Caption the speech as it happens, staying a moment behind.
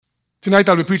Tonight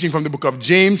I'll be preaching from the book of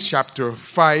James, chapter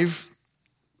 5.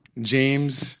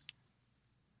 James,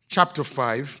 chapter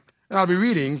 5. And I'll be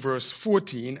reading verse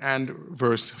 14 and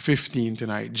verse 15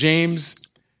 tonight. James,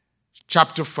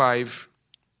 chapter 5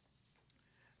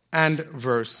 and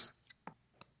verse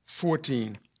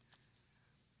 14.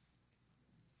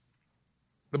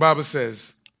 The Bible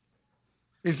says,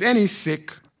 "Is any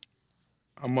sick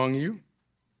among you?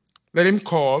 Let him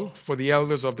call for the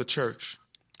elders of the church,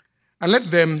 and let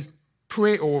them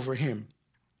pray over him,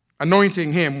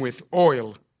 anointing him with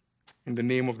oil in the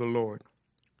name of the Lord.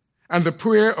 And the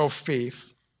prayer of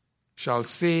faith shall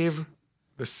save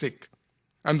the sick,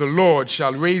 and the Lord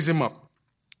shall raise him up.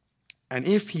 And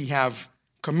if he have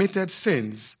committed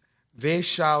sins, they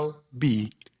shall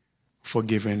be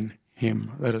forgiven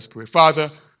him." Let us pray. Father,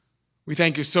 we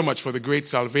thank you so much for the great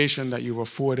salvation that you've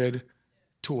afforded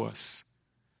to us.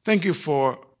 Thank you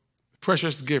for the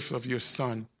precious gift of your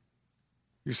Son.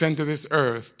 You sent to this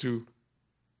earth to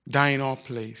die in our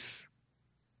place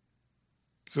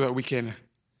so that we can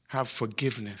have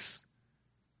forgiveness.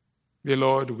 Dear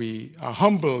Lord, we are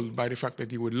humbled by the fact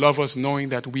that you would love us knowing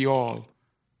that we all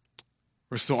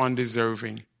were so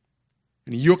undeserving.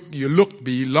 And you looked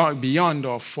beyond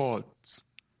our faults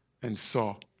and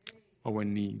saw our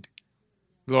need.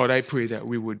 Lord, I pray that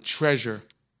we would treasure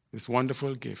this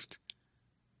wonderful gift.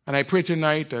 And I pray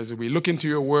tonight, as we look into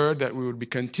your word, that we would be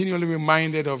continually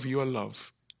reminded of your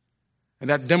love. And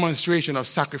that demonstration of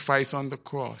sacrifice on the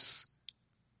cross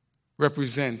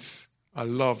represents a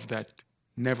love that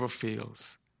never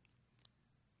fails.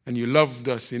 And you loved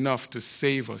us enough to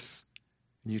save us.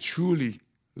 And you truly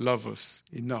love us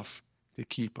enough to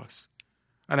keep us.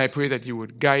 And I pray that you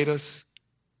would guide us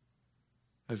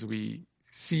as we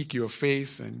seek your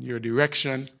face and your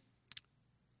direction,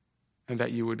 and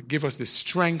that you would give us the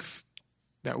strength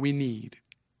that we need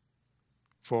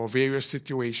for various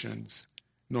situations,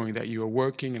 knowing that you are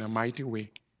working in a mighty way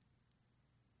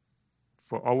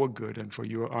for our good and for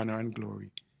your honor and glory.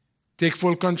 Take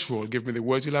full control. Give me the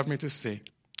words you'll have me to say.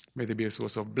 May they be a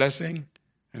source of blessing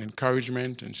and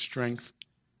encouragement and strength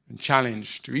and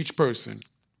challenge to each person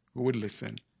who would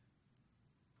listen.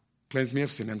 Cleanse me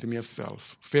of sin, empty me of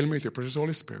self. Fill me with your precious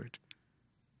Holy Spirit.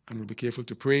 And we'll be careful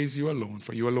to praise you alone,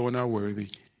 for you alone are worthy.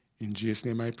 In Jesus'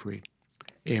 name I pray.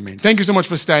 Amen. Thank you so much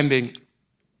for standing.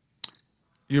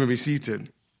 You may be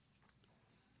seated.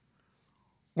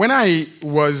 When I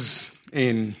was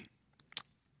in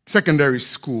secondary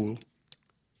school,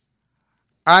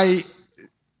 I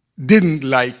didn't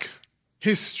like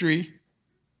history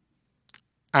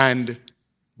and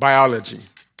biology.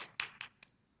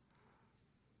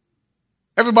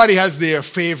 Everybody has their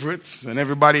favorites and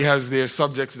everybody has their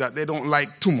subjects that they don't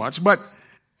like too much, but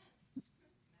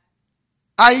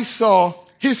I saw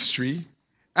history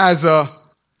as a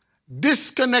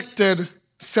disconnected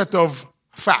set of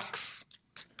facts.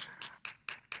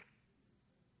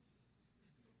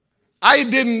 I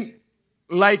didn't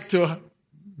like to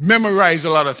memorize a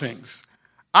lot of things.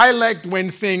 I liked when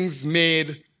things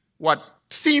made what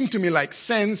seemed to me like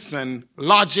sense and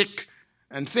logic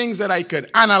and things that I could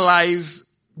analyze.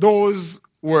 Those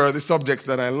were the subjects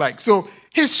that I liked. So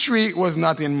history was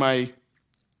not in my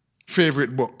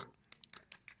favorite book.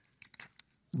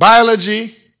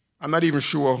 Biology, I'm not even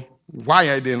sure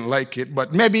why I didn't like it,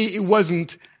 but maybe it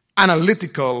wasn't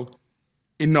analytical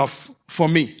enough for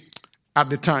me at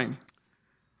the time.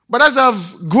 But as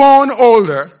I've grown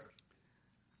older,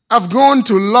 I've grown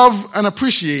to love and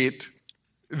appreciate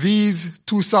these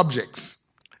two subjects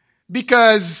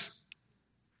because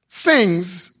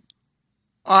things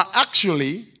are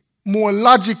actually more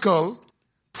logical,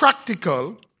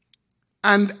 practical,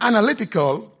 and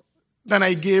analytical than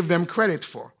I gave them credit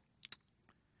for.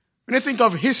 When I think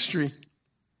of history,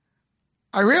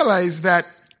 I realize that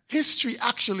history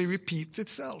actually repeats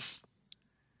itself.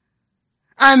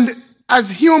 And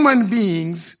as human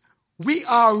beings, we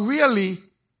are really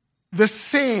the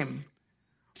same.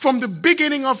 From the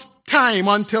beginning of time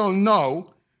until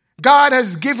now, God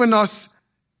has given us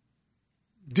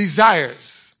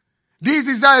desires. These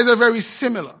desires are very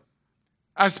similar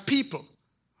as people.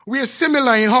 We are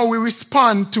similar in how we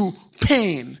respond to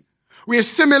pain. We are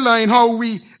similar in how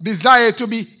we desire to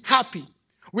be happy.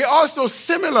 We're also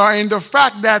similar in the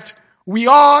fact that we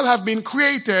all have been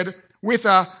created with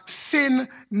a sin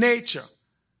nature.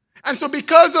 And so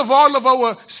because of all of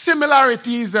our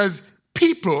similarities as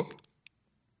people,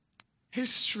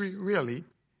 history really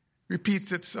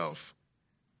repeats itself.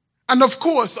 And of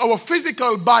course, our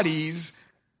physical bodies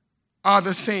are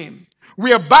the same.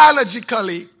 We are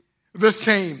biologically the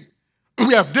same.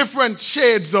 We have different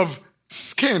shades of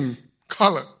skin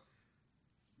color,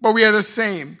 but we are the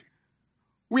same.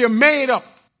 We are made up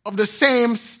of the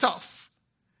same stuff.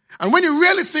 And when you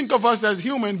really think of us as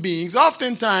human beings,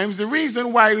 oftentimes the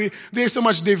reason why there's so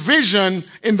much division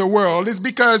in the world is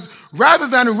because rather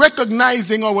than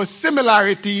recognizing our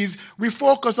similarities, we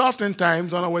focus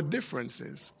oftentimes on our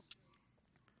differences.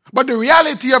 But the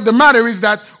reality of the matter is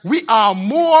that we are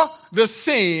more the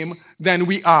same than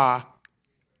we are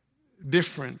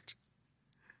different.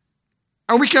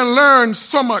 And we can learn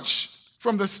so much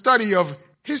from the study of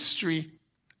history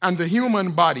and the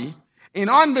human body in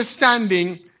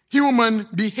understanding human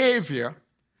behavior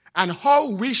and how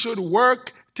we should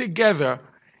work together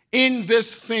in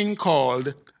this thing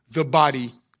called the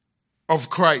body of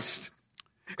Christ.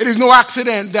 It is no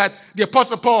accident that the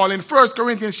Apostle Paul in 1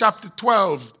 Corinthians chapter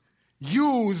 12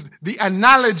 used the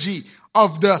analogy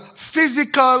of the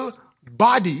physical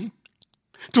body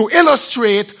to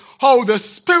illustrate how the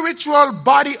spiritual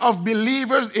body of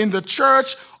believers in the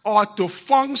church ought to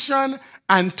function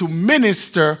and to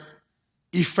minister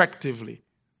effectively.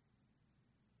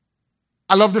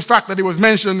 I love the fact that it was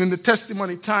mentioned in the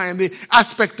testimony time, the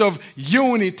aspect of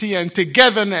unity and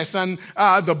togetherness and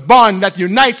the bond that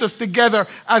unites us together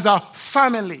as a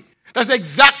family. That's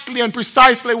exactly and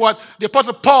precisely what the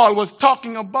Apostle Paul was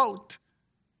talking about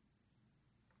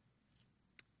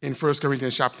in 1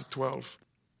 Corinthians chapter 12.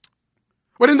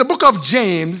 But in the book of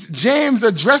James, James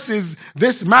addresses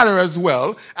this matter as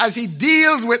well as he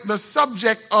deals with the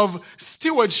subject of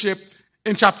stewardship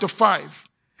in chapter 5.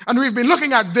 And we've been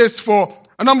looking at this for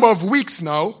a number of weeks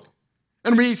now.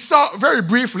 And we saw very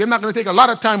briefly, I'm not going to take a lot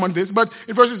of time on this, but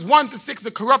in verses 1 to 6,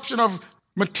 the corruption of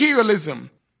materialism,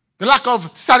 the lack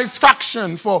of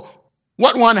satisfaction for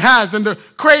what one has, and the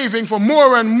craving for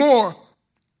more and more,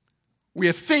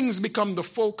 where things become the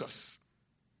focus.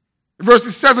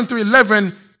 Verses 7 to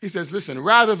 11, he says, listen,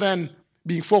 rather than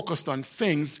being focused on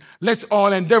things, let's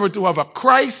all endeavor to have a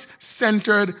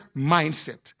Christ-centered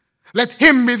mindset. Let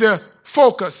him be the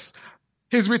focus,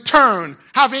 his return,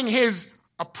 having his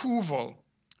approval.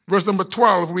 Verse number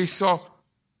 12, we saw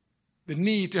the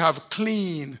need to have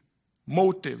clean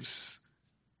motives,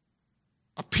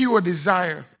 a pure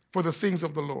desire for the things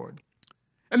of the Lord.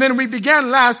 And then we began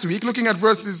last week looking at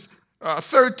verses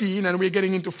 13, and we're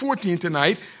getting into 14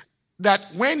 tonight, that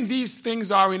when these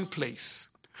things are in place,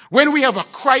 when we have a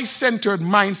Christ-centered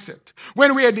mindset,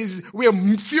 when we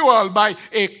are fueled by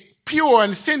a pure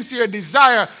and sincere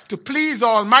desire to please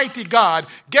Almighty God,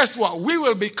 guess what? We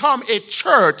will become a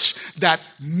church that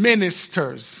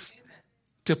ministers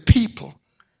to people.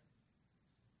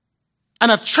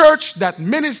 And a church that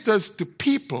ministers to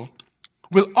people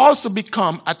will also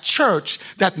become a church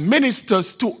that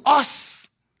ministers to us.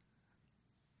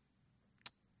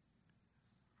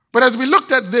 But as we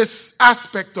looked at this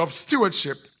aspect of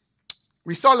stewardship,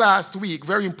 we saw last week,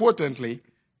 very importantly,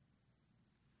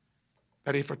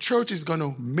 that if a church is going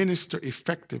to minister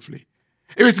effectively,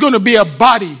 if it's going to be a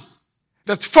body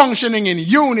that's functioning in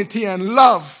unity and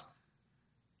love,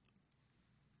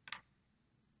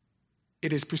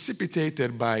 it is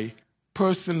precipitated by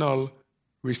personal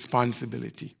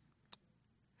responsibility.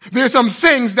 There are some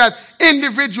things that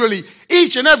individually,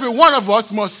 each and every one of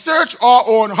us must search our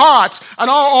own hearts and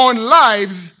our own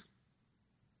lives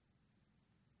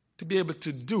to be able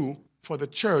to do for the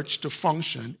church to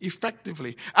function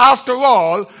effectively. After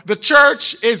all, the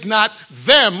church is not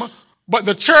them, but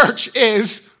the church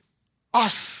is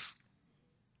us.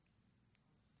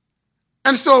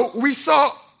 And so we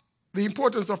saw the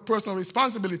importance of personal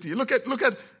responsibility. Look at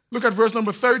verse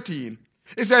number 13.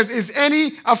 It says, is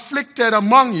any afflicted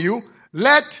among you?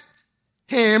 Let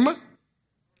him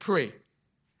pray.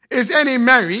 Is any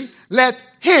merry? Let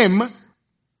him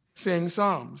sing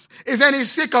psalms. Is any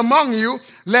sick among you?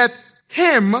 Let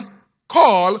him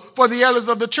call for the elders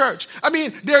of the church. I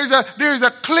mean, there is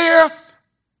a clear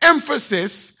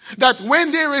emphasis that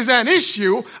when there is an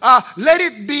issue, let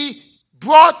it be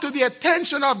brought to the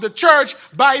attention of the church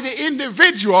by the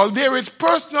individual. There is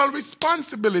personal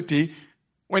responsibility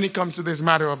when it comes to this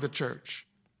matter of the church.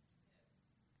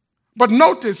 But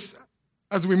notice,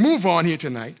 as we move on here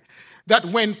tonight, that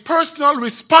when personal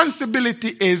responsibility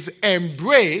is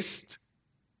embraced,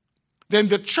 then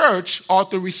the church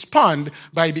ought to respond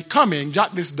by becoming,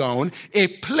 jot this down, a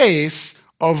place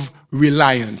of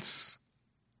reliance.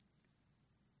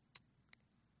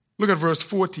 Look at verse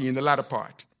 14, the latter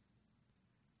part.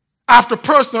 After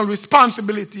personal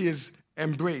responsibility is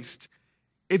embraced,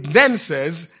 it then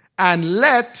says, and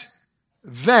let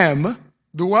them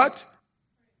do what?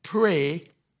 Pray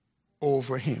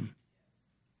over him.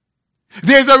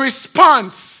 There's a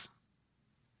response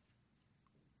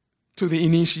to the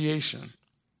initiation.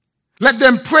 Let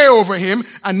them pray over him,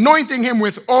 anointing him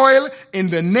with oil in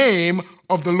the name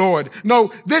of the Lord.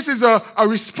 No, this is a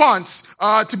response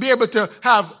to be able to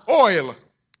have oil,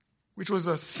 which was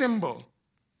a symbol.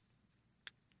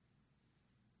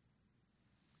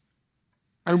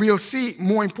 And we'll see,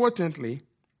 more importantly,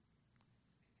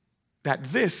 that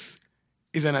this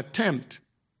is an attempt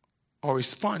or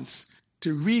response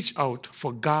to reach out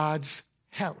for God's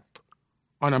help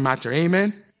on a matter.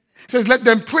 Amen? It says, let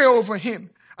them pray over him.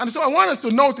 And so I want us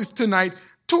to notice tonight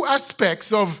two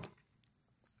aspects of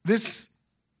this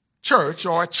church,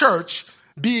 or a church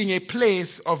being a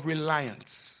place of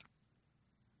reliance.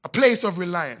 A place of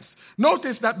reliance.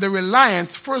 Notice that the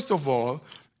reliance, first of all,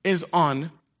 is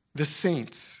on the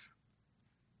saints.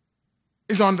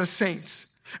 Is on the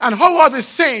saints. And how are the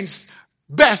saints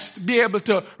best be able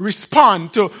to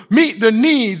respond to meet the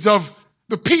needs of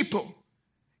the people?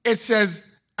 It says,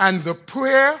 and the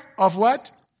prayer of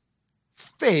what?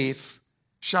 Faith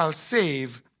shall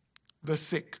save the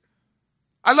sick.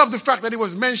 I love the fact that it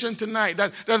was mentioned tonight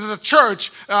that the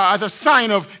church, as a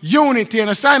sign of unity and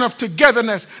a sign of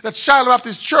togetherness, that Shiloh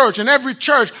Baptist Church and every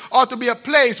church ought to be a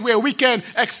place where we can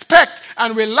expect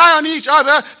and rely on each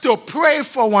other to pray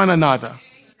for one another.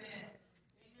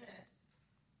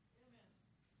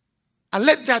 And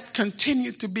let that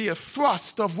continue to be a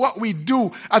thrust of what we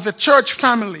do as a church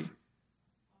family.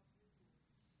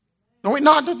 No, it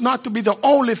not to be the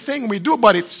only thing we do,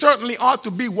 but it certainly ought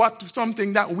to be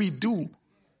something that we do.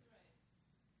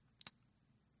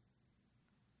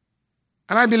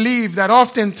 And I believe that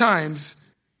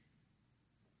oftentimes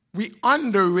we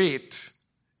underrate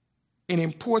in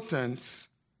importance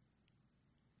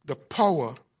the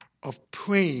power of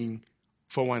praying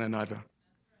for one another.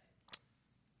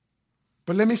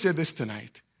 But let me say this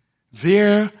tonight.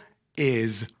 There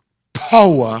is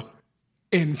power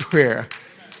in prayer.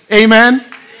 Amen?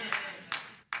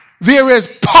 There is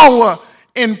power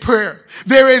in prayer.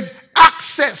 There is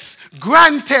access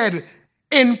granted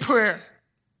in prayer.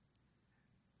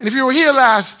 And if you were here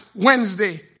last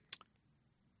Wednesday,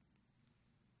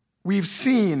 we've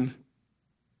seen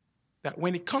that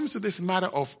when it comes to this matter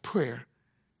of prayer,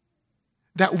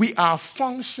 that we are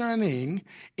functioning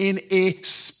in a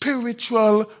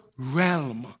spiritual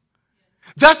realm.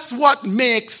 That's what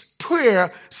makes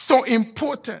prayer so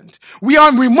important. We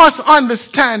must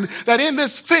understand that in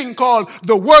this thing called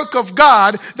the work of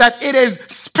God, that it is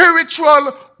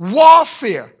spiritual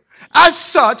warfare. As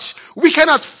such, we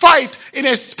cannot fight in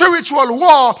a spiritual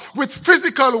war with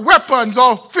physical weapons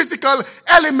or physical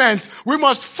elements. We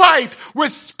must fight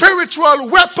with spiritual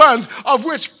weapons, of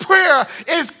which prayer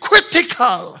is critical.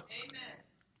 Amen.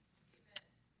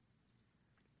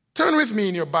 Turn with me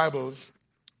in your Bibles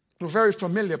to a very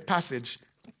familiar passage,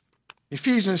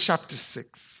 Ephesians chapter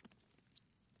 6.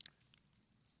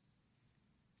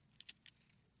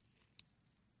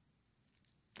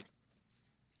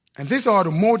 And this ought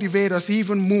to motivate us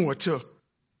even more to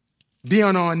be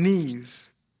on our knees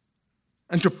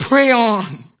and to pray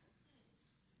on.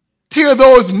 Tear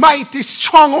those mighty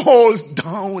strongholds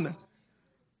down.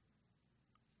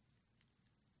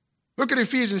 Look at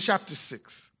Ephesians chapter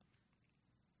 6.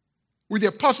 With the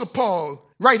Apostle Paul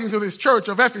writing to this church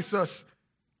of Ephesus,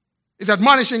 is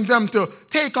admonishing them to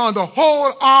take on the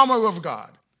whole armor of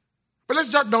God. But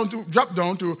let's drop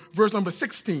down to verse number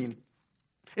 16.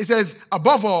 It says,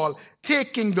 above all,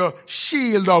 taking the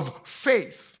shield of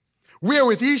faith,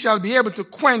 wherewith ye shall be able to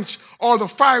quench all the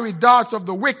fiery darts of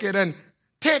the wicked, and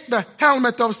take the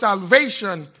helmet of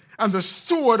salvation and the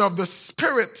sword of the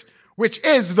Spirit, which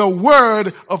is the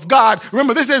word of God.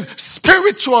 Remember, this is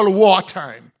spiritual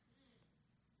wartime.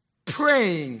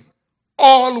 Praying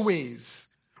always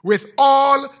with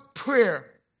all prayer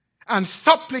and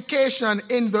supplication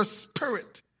in the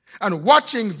Spirit, and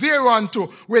watching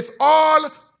thereunto with all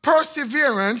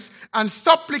perseverance and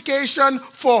supplication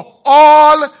for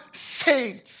all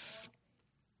saints.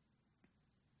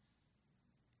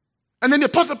 And then the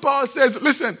Apostle Paul says,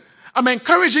 listen, I'm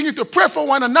encouraging you to pray for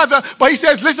one another, but he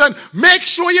says, listen, make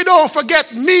sure you don't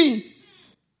forget me.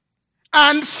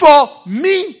 And for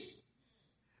me,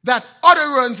 that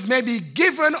utterance may be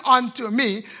given unto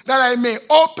me, that I may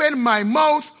open my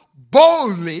mouth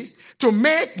boldly to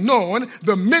make known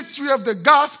the mystery of the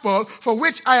gospel, for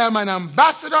which I am an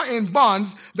ambassador in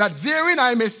bonds, that therein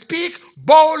I may speak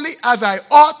boldly as I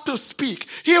ought to speak.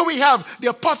 Here we have the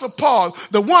Apostle Paul,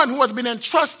 the one who has been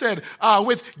entrusted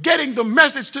with getting the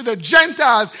message to the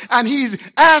Gentiles, and he's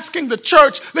asking the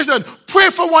church, listen,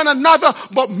 pray for one another,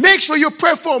 but make sure you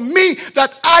pray for me,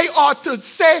 that I ought to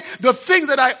say the things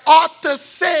that I ought to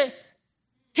say.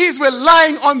 He's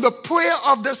relying on the prayer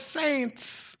of the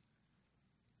saints.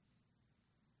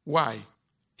 Why?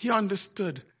 He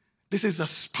understood This is a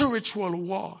spiritual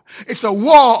war. It's a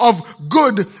war of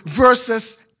good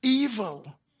versus evil.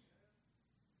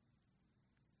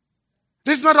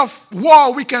 This is not a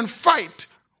war we can fight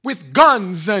with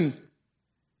guns and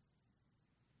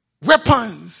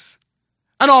weapons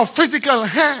and our physical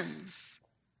hands.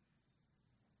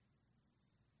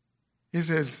 He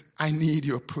says, I need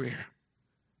your prayer.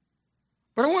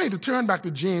 But I want you to turn back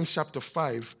to James chapter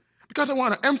 5, because I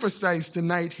want to emphasize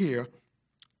tonight here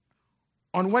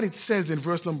on what it says in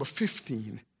verse number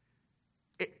 15.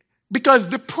 Because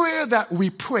the prayer that we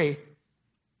pray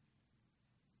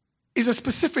is a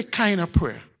specific kind of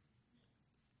prayer.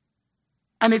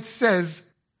 And it says,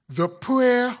 the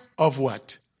prayer of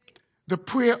what? The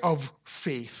prayer of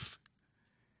faith.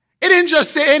 It didn't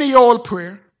just say any old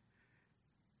prayer.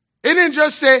 It didn't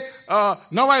just say,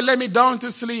 now I lay me down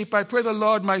to sleep. I pray the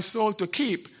Lord my soul to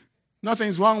keep.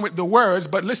 Nothing's wrong with the words,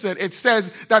 but listen, it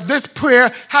says that this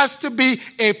prayer has to be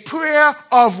a prayer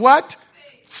of what?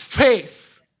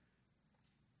 Faith.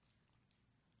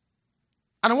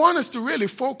 And I want us to really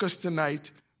focus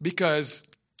tonight, because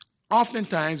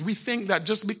oftentimes we think that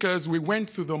just because we went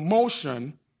through the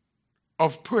motion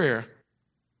of prayer,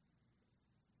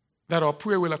 that our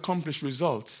prayer will accomplish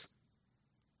results.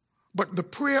 But the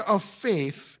prayer of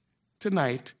faith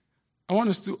tonight, I want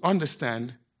us to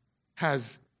understand,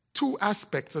 has two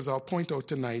aspects, as I'll point out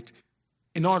tonight,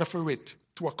 in order for it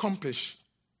to accomplish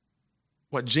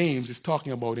what James is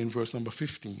talking about in verse number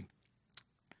 15.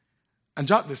 And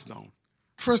jot this down.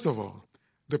 First of all,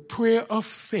 the prayer of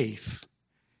faith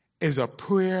is a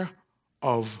prayer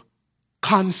of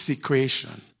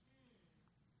consecration.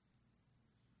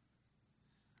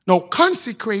 Now,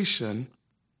 consecration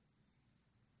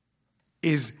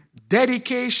is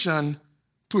dedication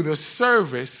to the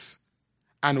service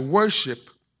and worship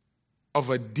of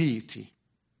a deity.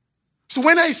 So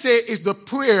when I say it's the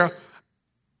prayer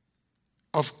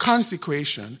of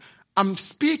consecration, I'm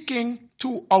speaking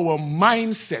to our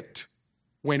mindset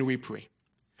when we pray.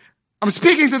 I'm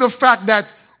speaking to the fact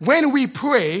that when we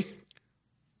pray,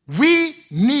 we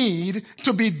need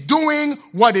to be doing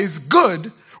what is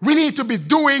good. We need to be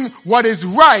doing what is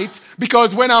right,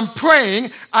 because when I'm praying,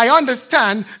 I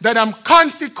understand that I'm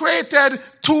consecrated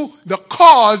to the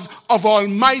cause of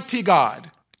Almighty God.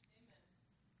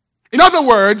 In other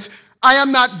words, I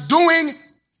am not doing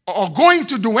or going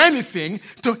to do anything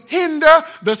to hinder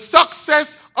the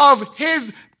success of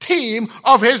His team,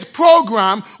 of His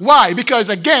program. Why? Because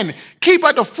again, keep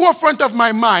at the forefront of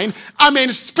my mind, I'm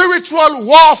in spiritual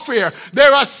warfare.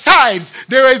 There are sides.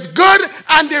 There is good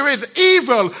and there is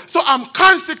evil. So I'm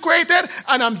consecrated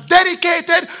and I'm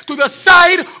dedicated to the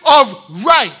side of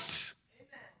right.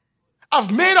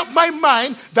 I've made up my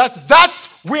mind that that's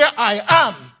where I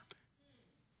am.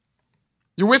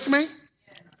 You with me?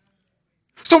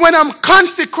 So when I'm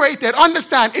consecrated,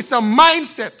 understand, it's a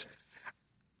mindset.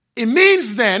 It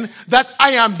means then that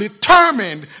I am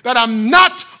determined that I'm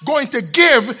not going to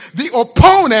give the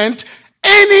opponent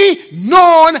any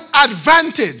known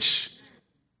advantage.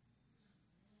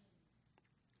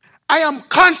 I am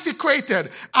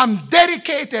consecrated. I'm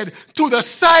dedicated to the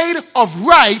side of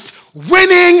right,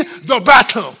 winning the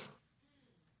battle.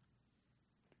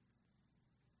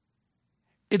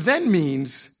 It then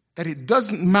means that it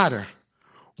doesn't matter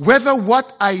whether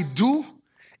what I do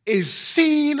is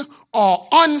seen or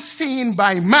unseen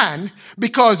by man,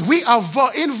 because we are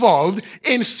involved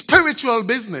in spiritual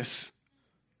business.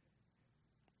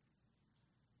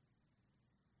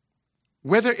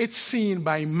 Whether it's seen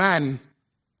by man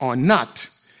or not,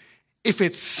 if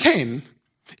it's sin,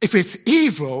 if it's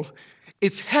evil,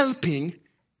 it's helping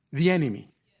the enemy.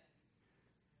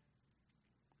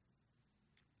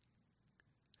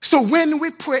 So when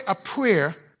we pray a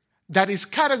prayer that is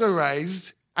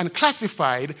categorized and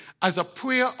classified as a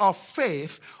prayer of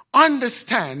faith,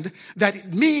 understand that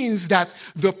it means that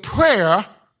the prayer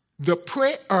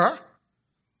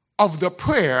of the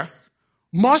prayer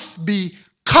must be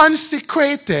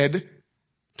consecrated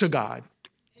to God.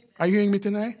 Are you hearing me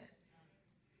tonight?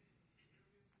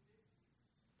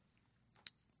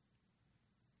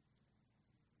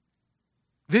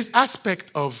 This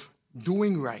aspect of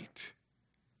doing right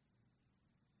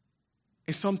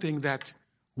is something that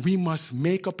we must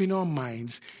make up in our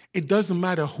minds. It doesn't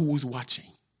matter who's watching.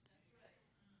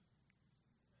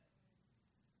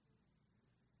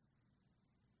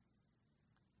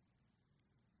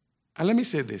 And let me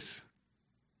say this.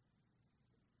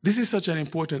 This is such an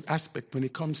important aspect when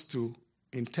it comes to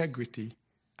integrity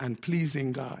and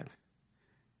pleasing God.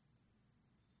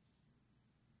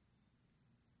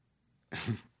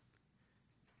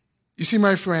 You see,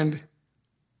 my friend,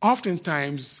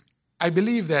 oftentimes I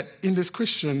believe that in this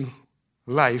Christian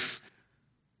life,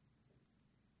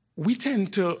 we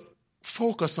tend to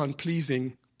focus on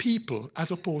pleasing people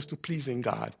as opposed to pleasing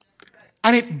God.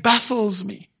 And it baffles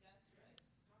me.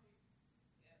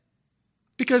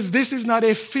 Because this is not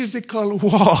a physical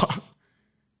war.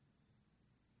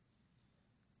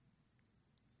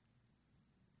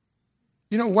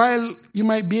 You know, while you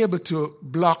might be able to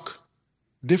block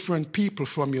different people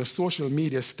from your social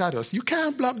media status, you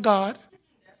can't block God.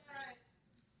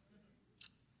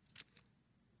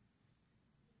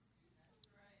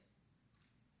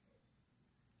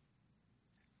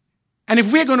 And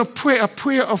if we're going to pray a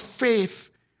prayer of faith,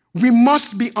 we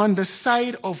must be on the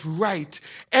side of right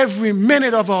every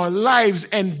minute of our lives,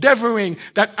 endeavoring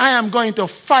that I am going to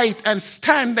fight and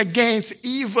stand against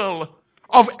evil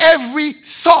of every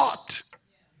sort.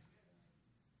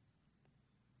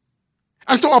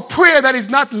 And so a prayer that is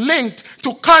not linked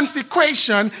to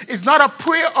consecration is not a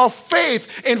prayer of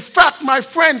faith. In fact, my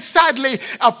friend, sadly,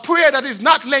 a prayer that is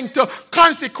not linked to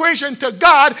consecration to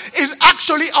God is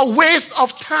actually a waste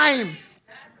of time.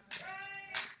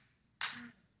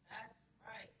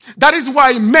 That is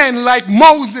why men like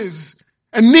Moses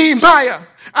and Nehemiah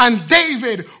and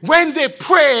David, when they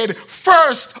prayed,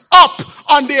 first up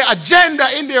on their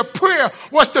agenda in their prayer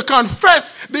was to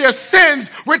confess their sins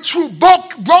with true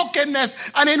brokenness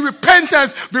and in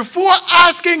repentance before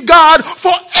asking God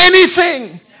for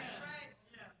anything.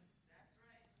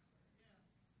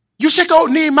 You check out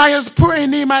Nehemiah's prayer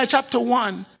in Nehemiah chapter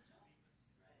 1.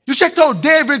 You checked out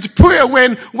David's prayer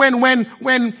when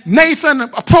Nathan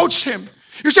approached him.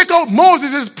 You check out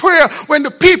Moses' prayer when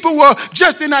the people were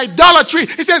just in idolatry.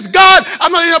 He says, God,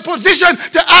 I'm not in a position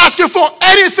to ask you for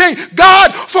anything.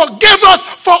 God, forgive us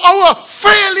for our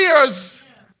failures.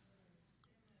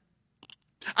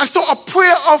 And so a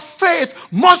prayer of faith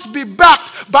must be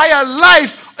backed by a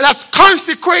life that's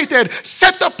consecrated,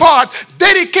 set apart,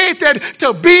 dedicated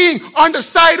to being on the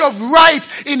side of right,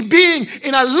 in being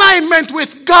in alignment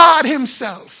with God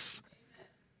himself.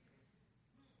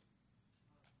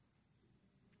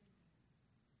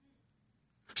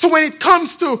 So when it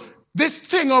comes to this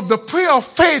thing of the prayer of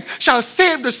faith shall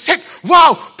save the sick,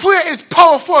 wow, prayer is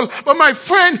powerful. But my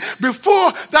friend,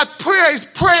 before that prayer is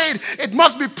prayed, it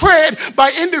must be prayed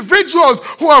by individuals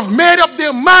who have made up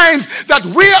their minds that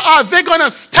where are they going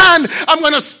to stand? I'm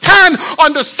going to stand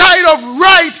on the side of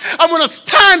right. I'm going to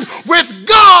stand with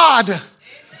God. Amen.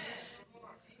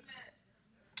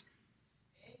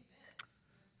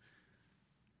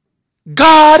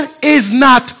 God is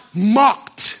not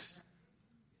mocked.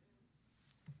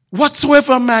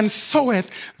 Whatsoever man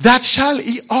soweth, that shall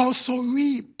he also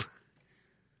reap.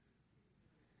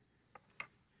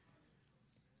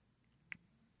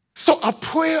 So a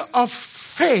prayer of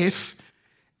faith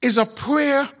is a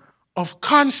prayer of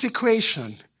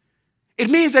consecration. It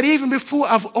means that even before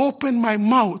I've opened my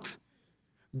mouth,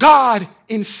 God,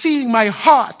 in seeing my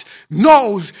heart,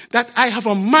 knows that I have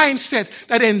a mindset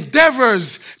that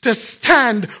endeavors to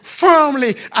stand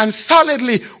firmly and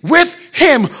solidly with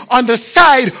him on the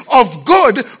side of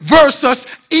good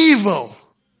versus evil.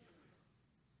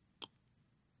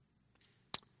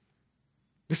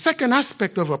 The second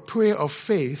aspect of a prayer of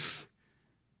faith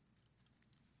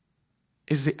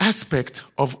is the aspect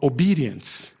of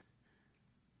obedience.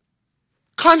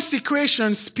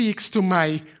 Consecration speaks to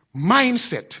my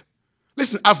mindset.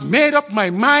 Listen, I've made up my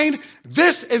mind.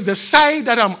 This is the side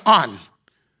that I'm on.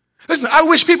 Listen, I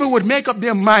wish people would make up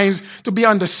their minds to be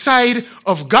on the side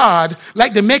of God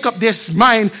like they make up their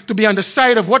mind to be on the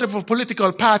side of whatever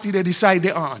political party they decide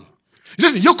they're on.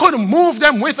 Listen, you couldn't move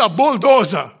them with a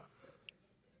bulldozer.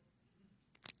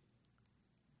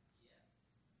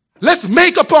 Let's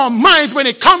make up our minds when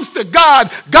it comes to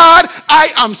God. God, I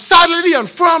am solidly and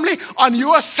firmly on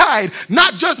your side.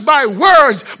 Not just by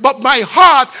words, but my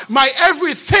heart, my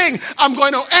everything. I'm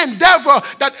going to endeavor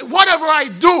that whatever I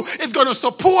do is going to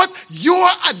support your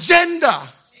agenda.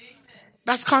 Amen.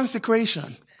 That's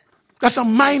consecration. That's a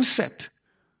mindset.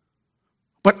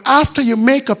 But after you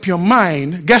make up your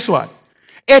mind, guess what?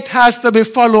 It has to be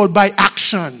followed by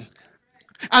action.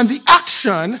 And the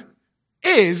action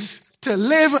is to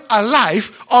live a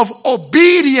life of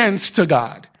obedience to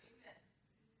God.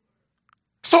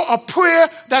 So a prayer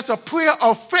that's a prayer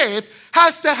of faith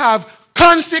has to have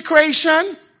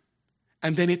consecration,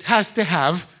 and then it has to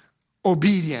have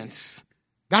obedience.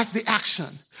 That's the action.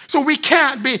 So we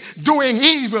can't be doing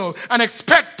evil and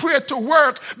expect prayer to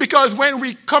work, because when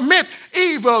we commit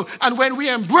evil and when we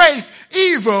embrace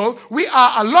evil, we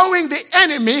are allowing the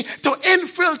enemy to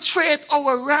infiltrate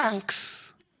our ranks.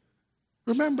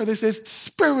 Remember, this is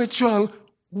spiritual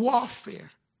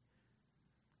warfare.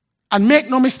 And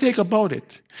make no mistake about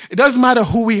it. It doesn't matter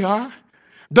who we are.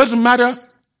 Doesn't matter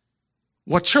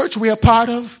what church we are part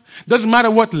of. Doesn't matter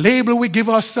what label we give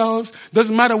ourselves.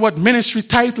 Doesn't matter what ministry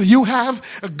title you have.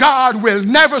 God will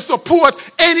never support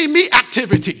enemy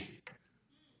activity.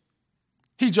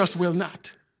 He just will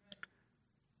not.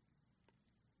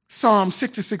 Psalm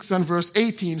 66 and verse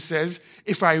 18 says,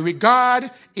 if I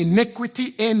regard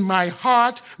iniquity in my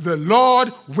heart, the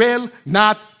Lord will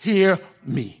not hear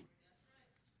me.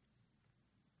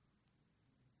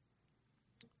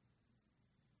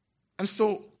 And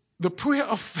so the prayer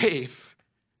of faith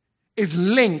is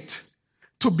linked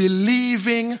to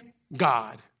believing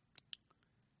God.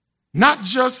 Not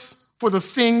just for the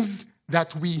things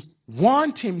that we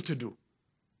want him to do.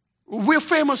 We're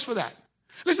famous for that.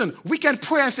 Listen, we can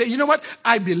pray and say, you know what?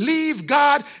 I believe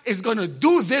God is going to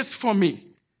do this for me.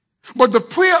 But the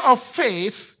prayer of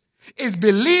faith is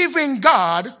believing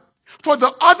God for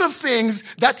the other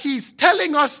things that he's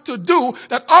telling us to do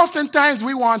that oftentimes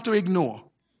we want to ignore.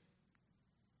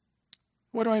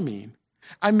 What do I mean?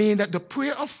 I mean that the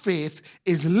prayer of faith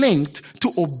is linked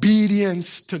to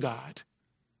obedience to God.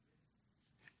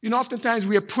 You know, oftentimes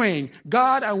we are praying,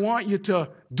 God, I want you to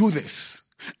do this.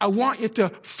 I want you to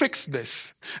fix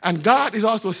this. And God is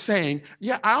also saying,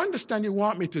 yeah, I understand you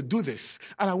want me to do this.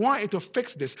 And I want you to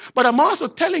fix this. But I'm also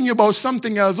telling you about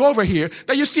something else over here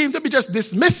that you seem to be just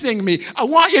dismissing me. I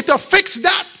want you to fix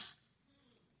that.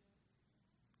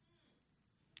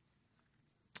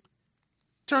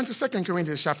 Turn to 2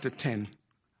 Corinthians chapter 10.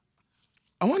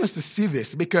 I want us to see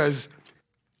this because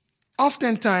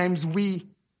oftentimes we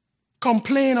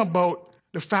complain about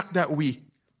the fact that we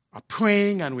are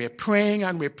praying and we're praying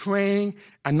and we're praying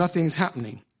and nothing's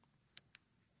happening.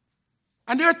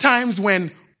 And there are times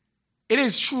when it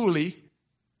is truly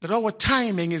that our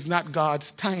timing is not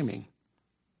God's timing.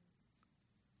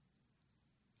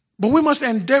 But we must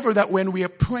endeavor that when we are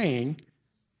praying,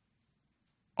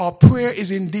 our prayer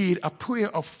is indeed a prayer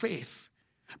of faith.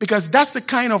 Because that's the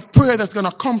kind of prayer that's going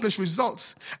to accomplish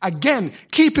results. Again,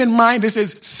 keep in mind this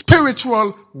is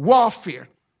spiritual warfare.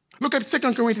 Look at 2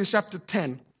 Corinthians chapter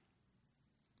 10.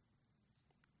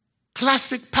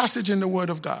 Classic passage in the Word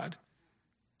of God.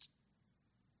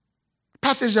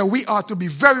 Passage that we ought to be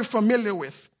very familiar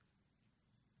with.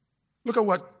 Look at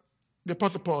what the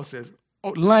Apostle Paul says.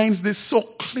 Outlines this so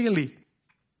clearly.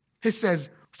 He says,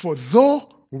 for though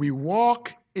we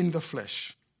walk in the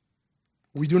flesh,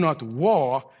 we do not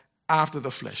war after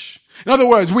the flesh. In other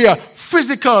words, we are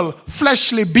physical,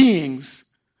 fleshly beings.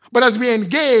 But as we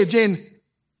engage in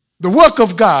the work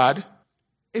of God,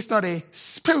 it's not a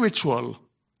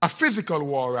physical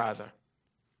war rather.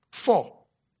 For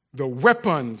the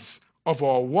weapons of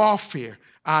our warfare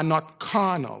are not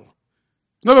carnal.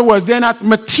 In other words, they're not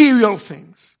material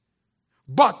things,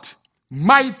 but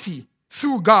mighty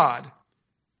through God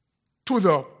to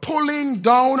the pulling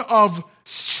down of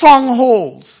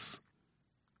strongholds,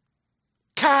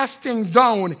 casting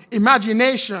down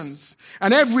imaginations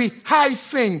and every high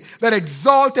thing that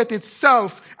exalteth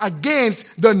itself against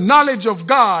the knowledge of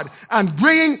God, and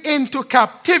bringing into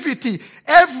captivity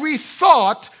every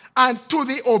thought and to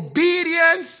the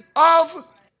obedience of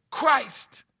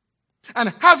Christ,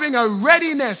 and having a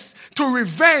readiness to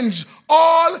revenge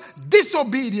all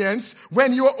disobedience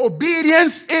when your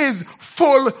obedience is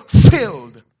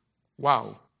fulfilled.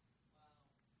 Wow.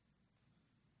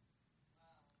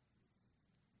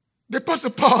 The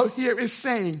Apostle Paul here is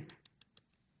saying,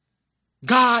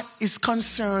 God is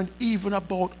concerned even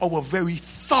about our very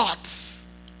thoughts,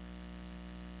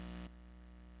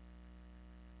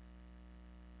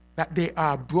 that they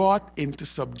are brought into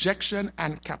subjection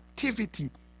and captivity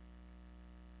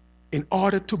in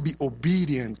order to be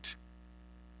obedient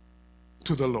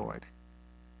to the Lord.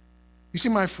 You see,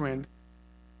 my friend,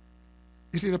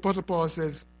 you see the Apostle Paul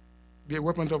says, the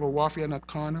weapons of our warfare are not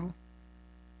carnal.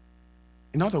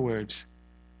 In other words,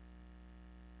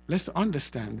 let's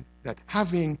understand that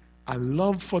having a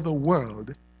love for the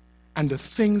world and the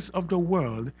things of the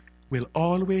world will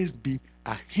always be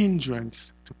a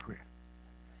hindrance to prayer.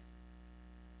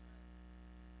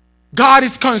 God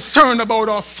is concerned about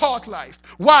our thought life.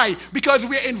 Why? Because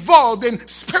we're involved in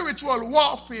spiritual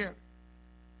warfare.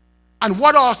 And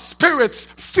what our spirits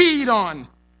feed on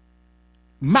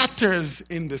matters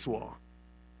in this war.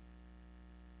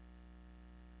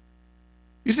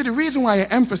 You see, the reason why I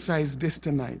emphasize this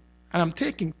tonight, and I'm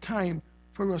taking time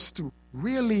for us to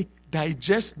really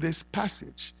digest this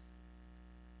passage,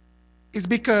 is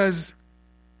because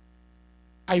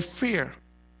I fear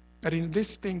that in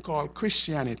this thing called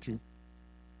Christianity,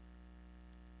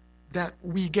 that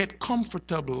we get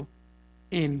comfortable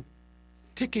in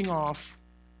ticking off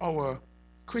our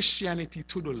Christianity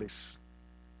to-do list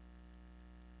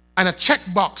and a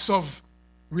checkbox of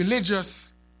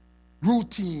religious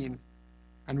routine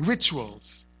and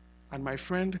rituals. And my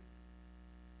friend,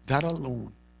 that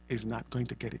alone is not going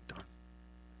to get it done.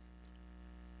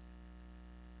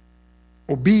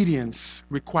 Obedience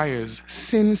requires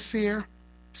sincere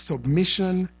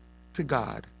submission to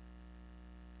God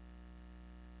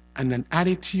and an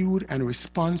attitude and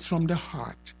response from the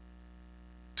heart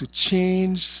to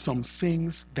change some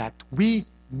things that we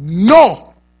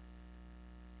know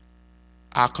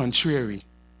are contrary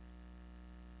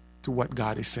to what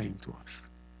God is saying to us.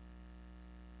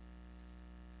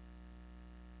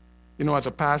 You know, as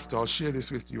a pastor, I'll share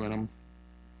this with you and I'm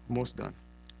almost done.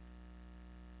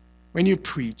 When you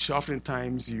preach,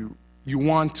 oftentimes you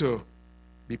want to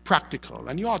be practical,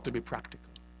 and you ought to be practical.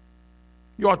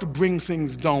 You ought to bring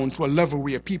things down to a level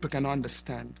where people can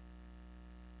understand.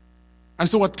 And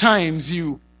so at times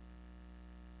you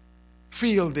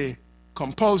feel the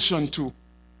compulsion to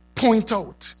point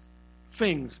out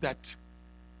things that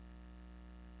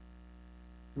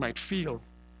you might feel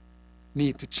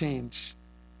need to change.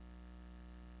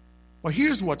 Well,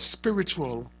 here's what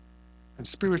spiritual and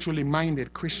spiritually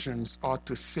minded Christians ought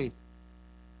to say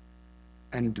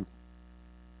and do.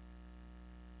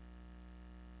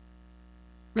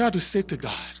 We ought to say to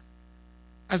God,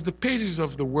 as the pages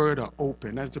of the Word are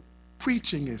open, as the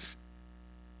preaching is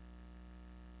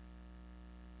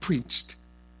preached,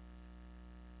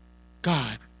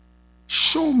 God,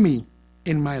 show me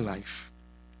in my life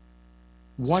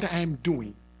what I'm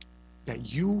doing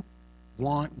that you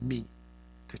want me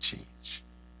to change.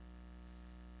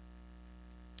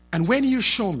 And when you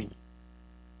show me,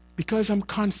 because I'm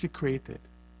consecrated,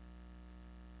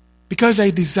 because I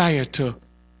desire to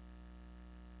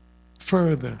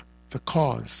further the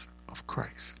cause of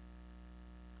Christ,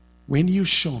 when you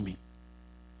show me,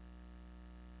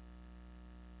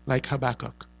 like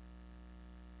Habakkuk,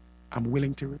 I'm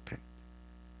willing to repent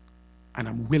and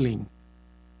I'm willing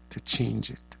to change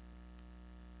it.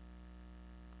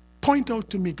 Point out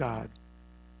to me, God,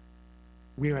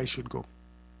 where I should go.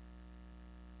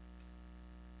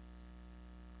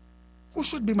 Who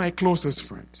should be my closest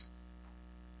friends?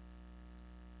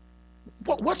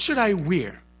 What should I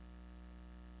wear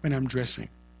when I'm dressing?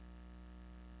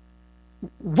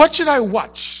 What should I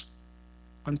watch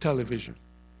on television?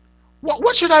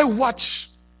 What should I watch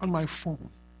on my phone?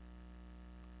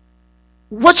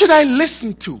 What should I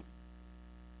listen to?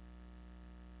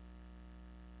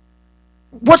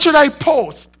 What should I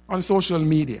post on social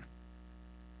media?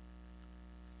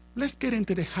 Let's get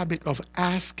into the habit of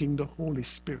asking the Holy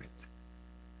Spirit.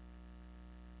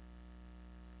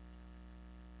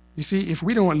 You see, if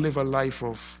we don't live a life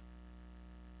of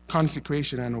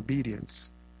consecration and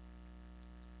obedience,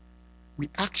 we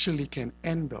actually can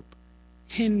end up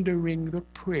hindering the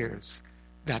prayers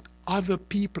that other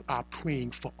people are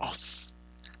praying for us.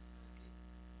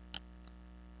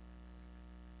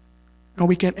 And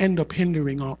we can end up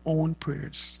hindering our own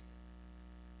prayers.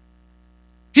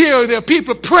 Here there are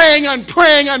people praying and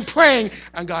praying and praying,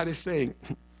 and God is saying,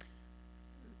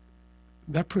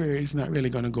 that prayer is not really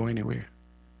going to go anywhere.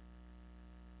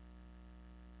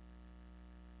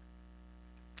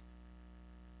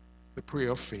 The prayer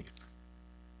of faith.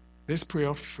 This prayer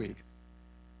of faith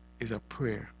is a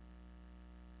prayer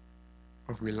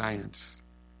of reliance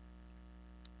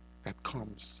that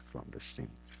comes from the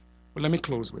saints. Well, let me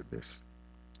close with this.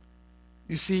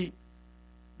 You see,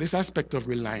 this aspect of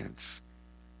reliance,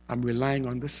 I'm relying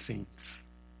on the saints.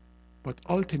 But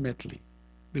ultimately,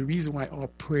 the reason why our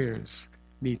prayers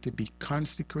need to be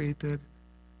consecrated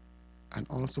and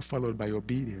also followed by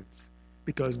obedience,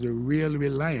 because the real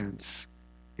reliance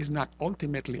is not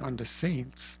ultimately on the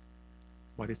saints,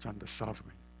 but it's on the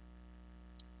sovereign.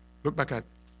 Look back at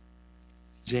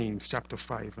James chapter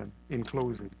 5, and in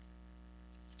closing,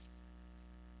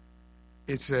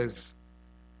 it says,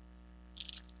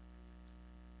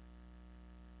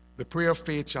 the prayer of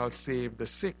faith shall save the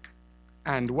sick,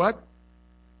 and what?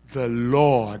 The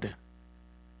Lord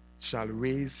shall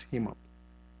raise him up.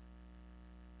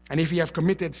 And if he have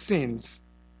committed sins,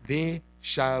 they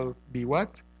shall be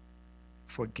what?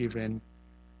 Forgiven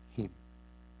him.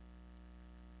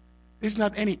 It's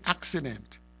not any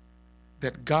accident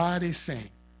that God is saying.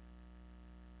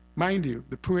 Mind you,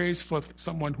 the prayer is for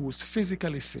someone who is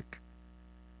physically sick.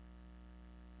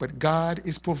 But God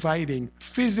is providing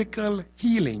physical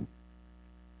healing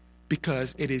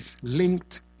because it is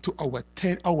linked to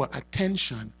our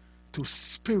attention to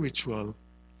spiritual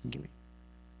healing.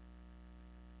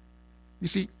 You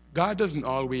see, God doesn't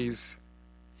always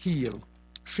heal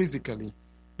physically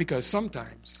because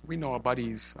sometimes we know our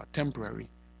bodies are temporary.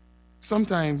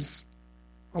 Sometimes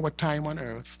our time on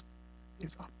earth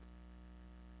is up.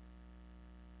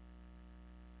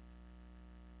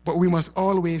 But we must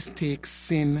always take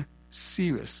sin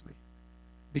seriously,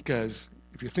 because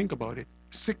if you think about it,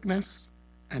 sickness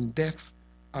and death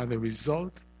are the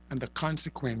result and the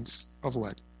consequence of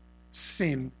what?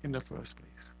 Sin in the first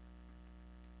place.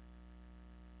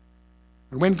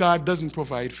 And when God doesn't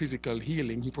provide physical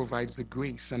healing, He provides the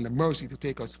grace and the mercy to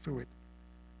take us through it.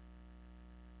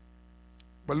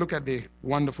 But look at the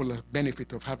wonderful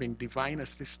benefit of having divine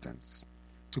assistance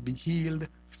to be healed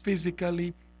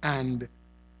physically and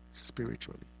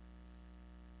spiritually.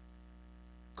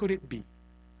 Could it be,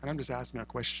 and I'm just asking a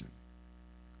question,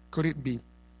 could it be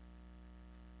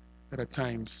that at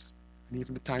times, and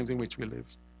even the times in which we live,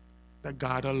 that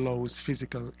God allows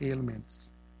physical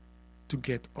ailments to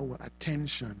get our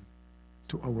attention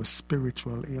to our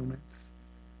spiritual ailments?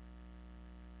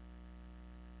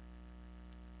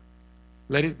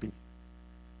 Let it be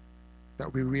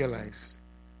that we realize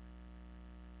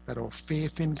that our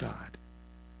faith in God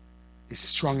is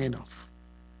strong enough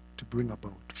to bring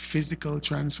about physical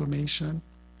transformation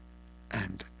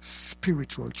and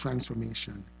spiritual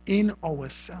transformation in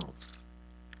ourselves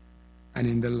and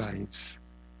in the lives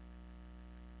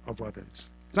of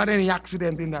others. It's not any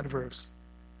accident in that verse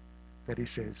that he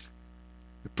says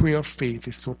the prayer of faith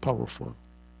is so powerful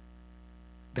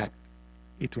that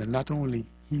it will not only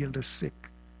heal the sick,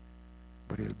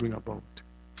 but it will bring about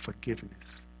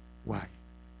forgiveness. Why?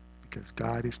 Because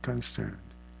God is concerned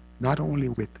not only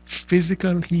with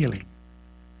physical healing,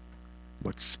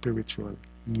 but spiritual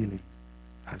healing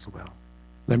as well.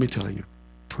 Let me tell you,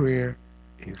 prayer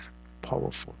is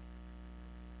powerful.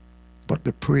 But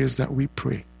the prayers that we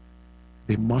pray,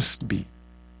 they must be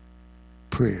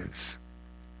prayers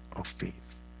of faith.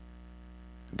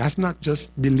 That's not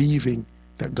just believing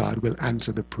that God will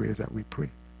answer the prayers that we pray.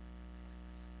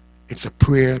 It's a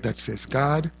prayer that says,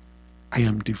 God, I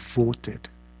am devoted.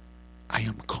 I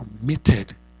am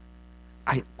committed.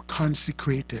 I am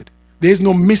consecrated. There's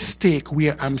no mistake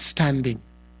where I'm standing.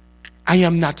 I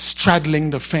am not straddling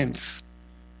the fence.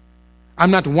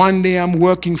 I'm not one day I'm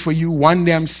working for you, one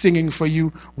day I'm singing for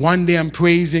you, one day I'm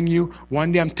praising you,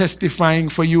 one day I'm testifying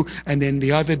for you, and then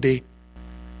the other day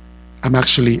I'm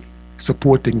actually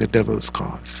supporting the devil's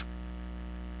cause.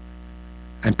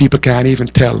 And people can't even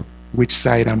tell which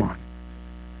side I'm on.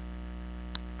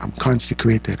 I'm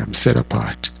consecrated, I'm set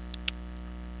apart.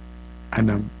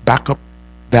 And I'm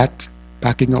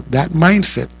backing up that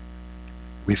mindset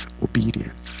with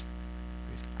obedience,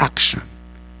 with action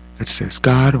that says,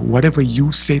 God, whatever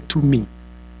you say to me,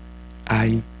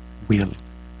 I will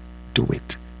do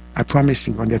it. I promise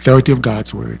you, on the authority of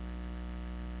God's word,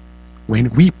 when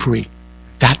we pray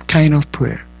that kind of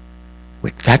prayer,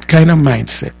 with that kind of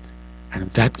mindset, and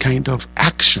that kind of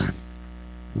action,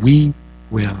 we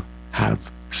will have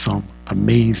some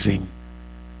amazing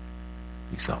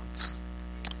results.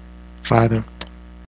 Father,